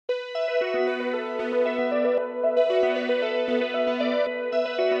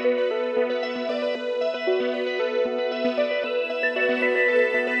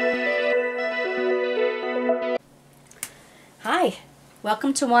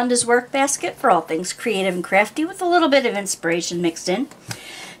Welcome to Wanda's Workbasket for all things creative and crafty with a little bit of inspiration mixed in.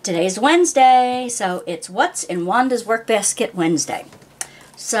 Today's Wednesday, so it's What's in Wanda's Workbasket Wednesday.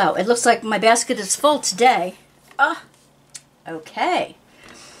 So it looks like my basket is full today. Okay.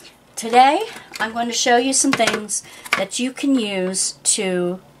 Today I'm going to show you some things that you can use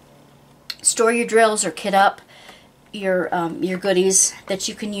to store your drills or kit up your goodies that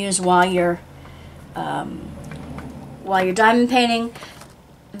you can use while you're diamond painting.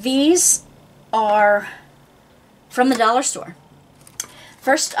 These are from the dollar store.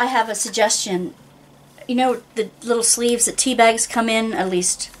 First, I have a suggestion. You know the little sleeves that tea bags come in, at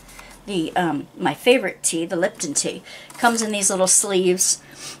least the my favorite tea, the Lipton tea, comes in these little sleeves.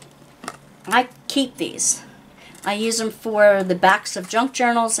 I keep these. I use them for the backs of junk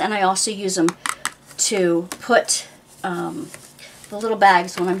journals, and I also use them to put the little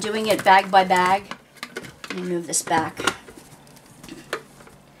bags when I'm doing it bag by bag. Let me move this back.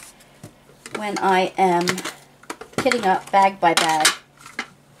 When I am kitting up bag by bag,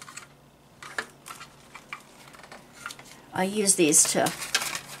 I use these to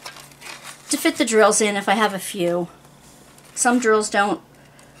fit the drills in if I have a few. Some drills don't,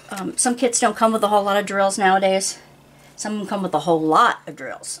 some kits don't come with a whole lot of drills nowadays. Some of them come with a whole lot of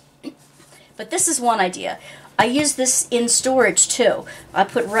drills. But this is one idea. I use this in storage too. I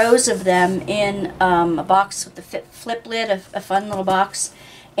put rows of them in a box with the flip lid, a fun little box,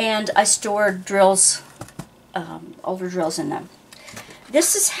 and I store drills, older drills in them.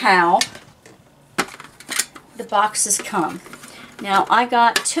 This is how the boxes come. Now I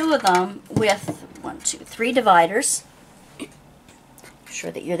got two of them with 3 dividers. Make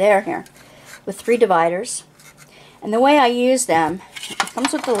sure that you're there here. With 3 dividers. And the way I use them, it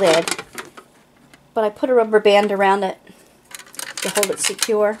comes with the lid, but I put a rubber band around it to hold it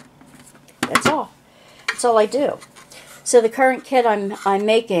secure. That's all. That's all I do. So the current kit I'm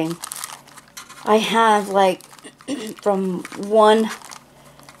making, I have like from one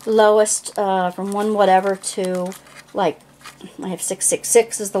lowest, from one whatever to like, I have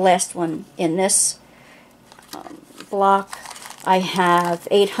 666 is the last one in this block. I have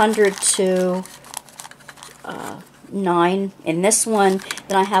 800 to 9 in this one.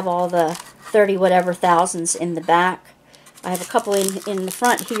 Then I have all the 30 whatever thousands in the back. I have a couple in the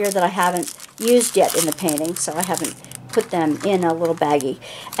front here that I haven't used yet in the painting, so I haven't put them in a little baggie.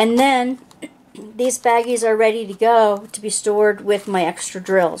 And then these baggies are ready to go to be stored with my extra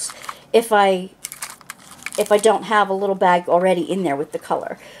drills. If I don't have a little bag already in there with the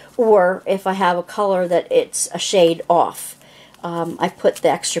color, or if I have a color that it's a shade off, I put the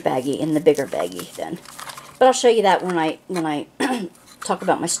extra baggie in the bigger baggie then. But I'll show you that when I talk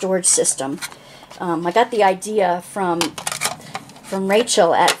about my storage system. I got the idea from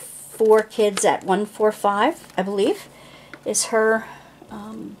Rachel at 4 Kids at 145, I believe, is her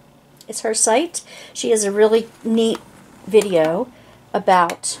site. She has a really neat video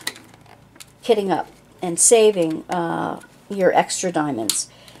about kitting up and saving your extra diamonds.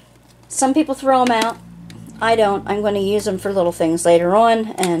 Some people throw them out. I don't. I'm going to use them for little things later on,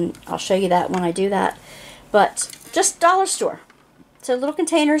 and I'll show you that when I do that. But just dollar store. So little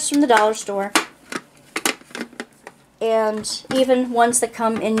containers from the dollar store, and even ones that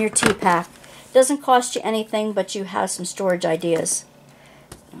come in your tea pack. Doesn't cost you anything, but you have some storage ideas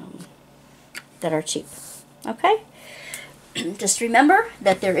that are cheap. Okay? Just remember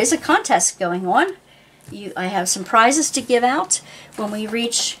that there is a contest going on. I have some prizes to give out. When we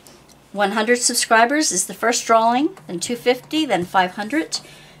reach 100 subscribers is the first drawing, then 250, then 500,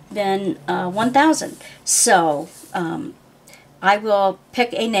 then 1,000. So I will pick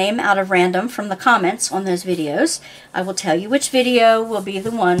a name out of random from the comments on those videos. I will tell you which video will be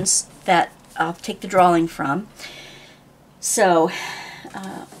the ones that I'll take the drawing from. So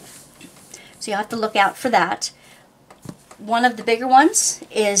you have to look out for that. One of the bigger ones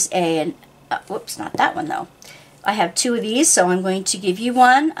is whoops, not that one though. I have 2 of these, so I'm going to give you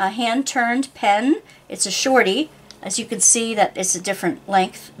one, a hand-turned pen. It's a shorty. As you can see, that it's a different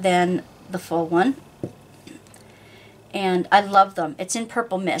length than the full one. And I love them. It's in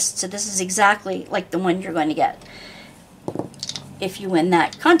Purple Mist, so this is exactly like the one you're going to get if you win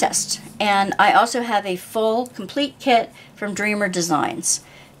that contest. And I also have a full, complete kit from Dreamer Designs,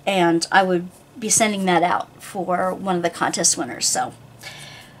 and I would be sending that out for one of the contest winners. So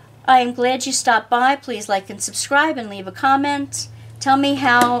I am glad you stopped by. Please like and subscribe and leave a comment. Tell me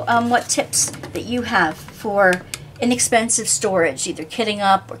what tips that you have for inexpensive storage, either kitting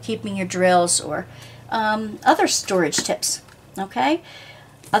up or keeping your drills, or other storage tips. Okay?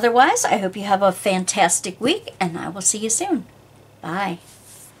 Otherwise, I hope you have a fantastic week, and I will see you soon. Bye.